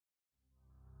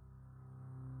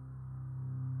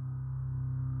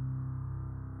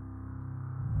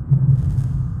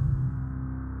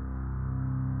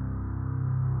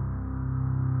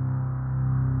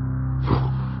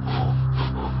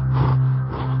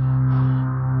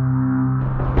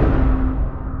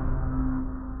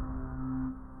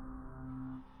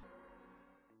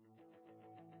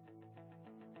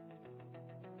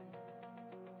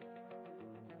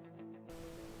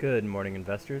Good morning,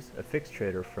 investors. Affix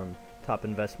trader from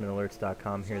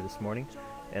topinvestmentalerts.com here this morning,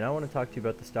 and I want to talk to you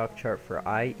about the stock chart for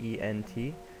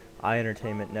IENT, I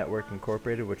Entertainment Network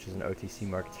Incorporated, which is an OTC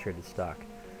markets traded stock.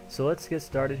 So let's get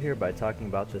started here by talking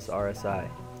about this RSI.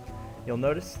 You'll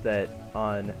notice that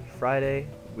on Friday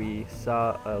we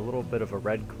saw a little bit of a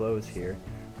red close here,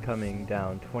 coming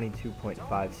down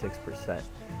 22.56%.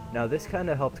 Now this kind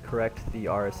of helped correct the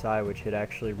RSI, which had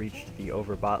actually reached the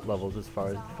overbought levels as far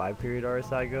as the 5-period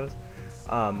RSI goes.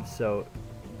 So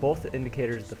both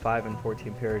indicators, the 5 and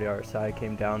 14-period RSI,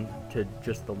 came down to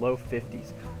just the low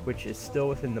 50s, which is still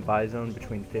within the buy zone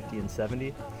between 50 and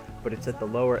 70, but it's at the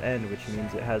lower end, which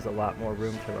means it has a lot more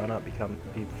room to run up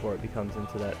before it becomes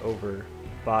into that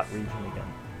overbought region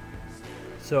again.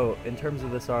 So in terms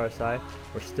of this RSI,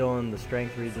 we're still in the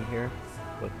strength region here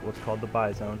with what's called the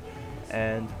buy zone,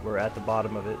 and we're at the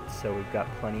bottom of it, so we've got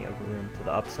plenty of room to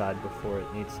the upside before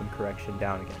it needs some correction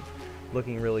down again.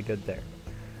 Looking really good there.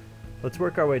 Let's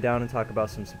work our way down and talk about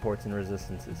some supports and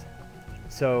resistances.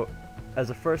 So as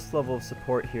a first level of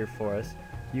support here for us,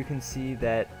 you can see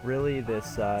that really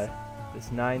this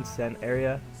 9-cent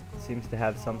area seems to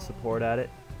have some support at it.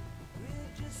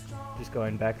 Just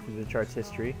going back through the chart's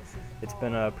history, it's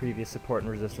been a previous support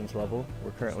and resistance level.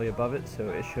 We're currently above it, so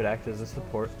it should act as a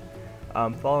support.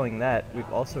 Following that,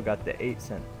 we've also got the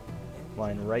 8-cent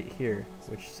line right here,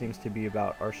 which seems to be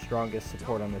about our strongest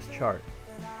support on this chart.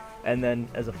 And then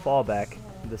as a fallback,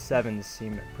 the 7s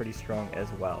seem pretty strong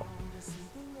as well.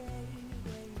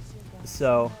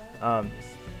 So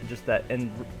just that, and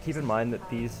keep in mind that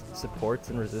these supports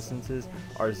and resistances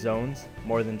are zones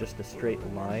more than just a straight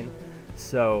line.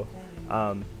 So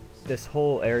this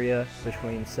whole area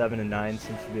between 7 and 9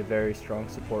 seems to be a very strong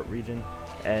support region,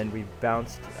 and we've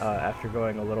bounced, after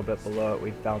going a little bit below it,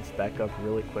 we've bounced back up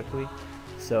really quickly,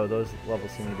 so those levels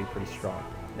seem to be pretty strong.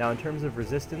 Now in terms of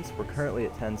resistance, we're currently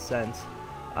at 10 cents.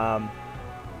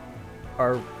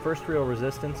 Our first real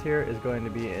resistance here is going to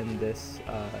be in this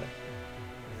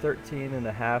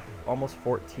 13.5, almost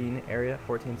 14 area,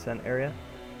 14-cent area,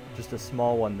 just a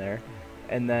small one there.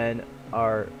 And then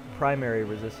our primary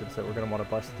resistance that we're going to want to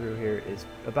bust through here is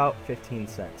about 15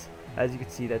 cents. As you can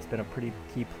see, that's been a pretty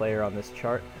key player on this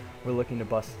chart. We're looking to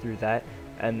bust through that,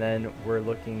 and then we're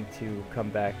looking to come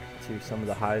back to some of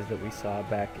the highs that we saw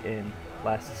back in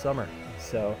last summer.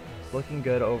 So looking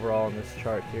good overall on this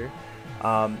chart here.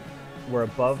 We're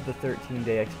above the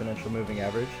 13-day exponential moving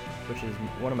average, which is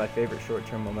one of my favorite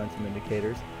short-term momentum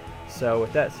indicators. So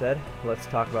with that said, let's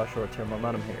talk about short-term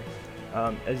momentum here.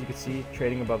 As you can see,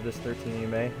 trading above this 13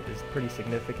 EMA is pretty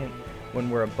significant. When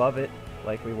we're above it,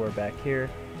 like we were back here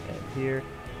and here,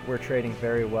 we're trading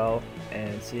very well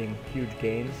and seeing huge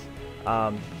gains.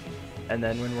 And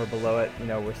then when we're below it,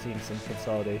 we're seeing some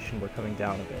consolidation. We're coming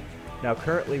down a bit. Now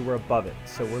currently we're above it,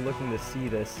 so we're looking to see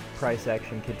this price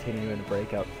action continue in a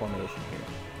breakout formation here.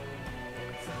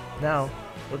 Now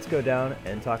let's go down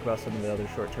and talk about some of the other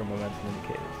short-term momentum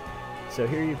indicators. So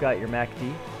here you've got your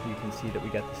MACD. You can see that we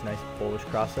got this nice bullish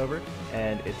crossover,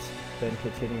 and it's been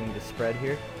continuing to spread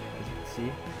here, as you can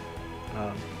see.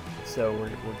 So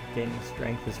we're gaining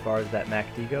strength as far as that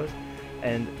MACD goes,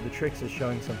 and the TRIX is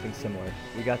showing something similar.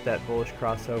 We got that bullish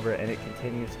crossover, and it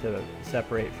continues to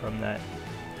separate from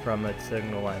its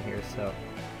signal line here, so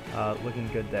looking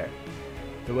good there.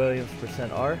 The Williams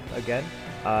 %R, again,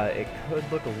 it could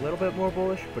look a little bit more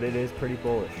bullish, but it is pretty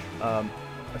bullish.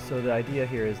 So the idea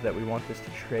here is that we want this to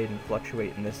trade and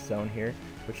fluctuate in this zone here,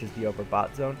 which is the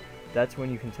overbought zone. That's when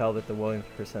you can tell that the Williams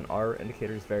 %R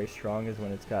indicator is very strong, is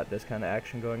when it's got this kind of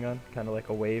action going on, kind of like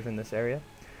a wave in this area.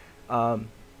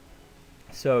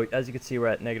 So as you can see, we're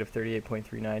at negative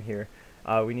 38.39 here.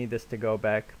 We need this to go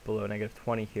back below negative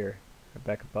 20 here, or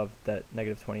back above that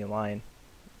negative 20 line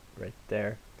right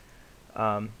there.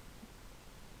 And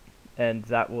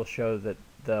that will show that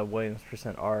the Williams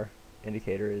 %R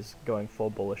indicator is going full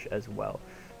bullish as well.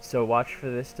 So watch for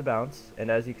this to bounce,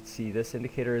 and as you can see, this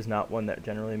indicator is not one that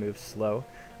generally moves slow.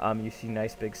 You see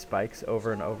nice big spikes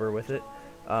over and over with it,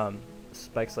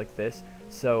 spikes like this.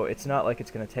 So it's not like it's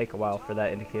going to take a while for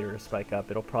that indicator to spike up.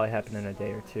 It'll probably happen in a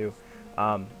day or two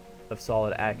of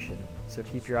solid action. So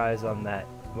keep your eyes on that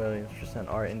Williams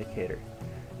 %R indicator.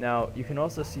 Now you can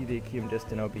also see the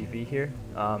equidistant OBV here.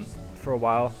 For a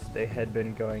while they had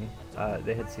been going,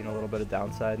 they had seen a little bit of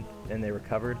downside and they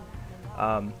recovered.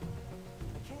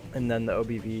 And then the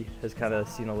OBV has kind of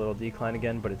seen a little decline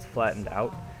again, but it's flattened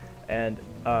out. And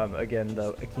again,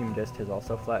 the equidist has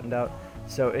also flattened out.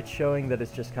 So it's showing that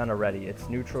it's just kind of ready. It's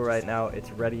neutral right now.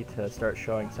 It's ready to start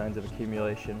showing signs of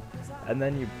accumulation. And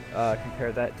then you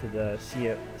compare that to the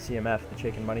CMF, the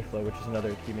Chaikin money flow, which is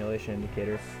another accumulation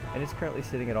indicator, and it's currently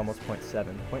sitting at almost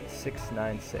 0.7,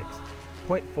 0.696.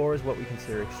 0.4 is what we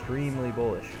consider extremely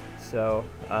bullish. So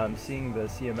seeing the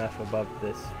CMF above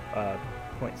this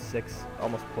 0.6,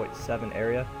 almost 0.7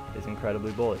 area is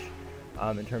incredibly bullish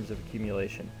in terms of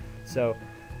accumulation. So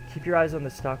keep your eyes on the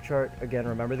stock chart. Again,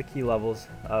 remember the key levels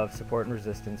of support and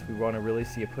resistance. We want to really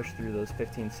see a push through those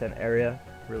 15-cent area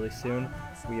really soon.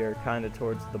 We are kind of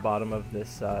towards the bottom of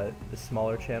this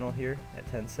smaller channel here at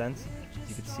 10 cents. As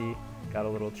you can see, got a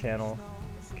little channel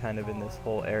kind of in this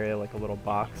whole area, like a little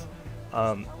box.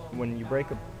 When you break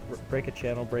a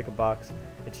channel, break a box,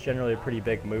 it's generally a pretty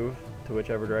big move to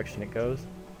whichever direction it goes.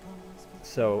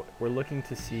 So we're looking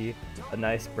to see a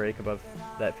nice break above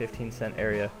that 15-cent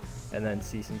area and then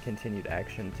see some continued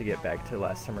action to get back to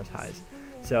last summer's highs.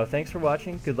 So thanks for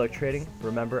watching. Good luck trading.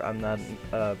 Remember, I'm not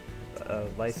a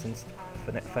licensed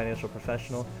financial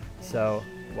professional, so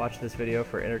watch this video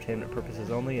for entertainment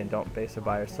purposes only and don't base a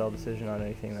buy or sell decision on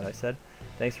anything that I said.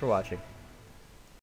 Thanks for watching.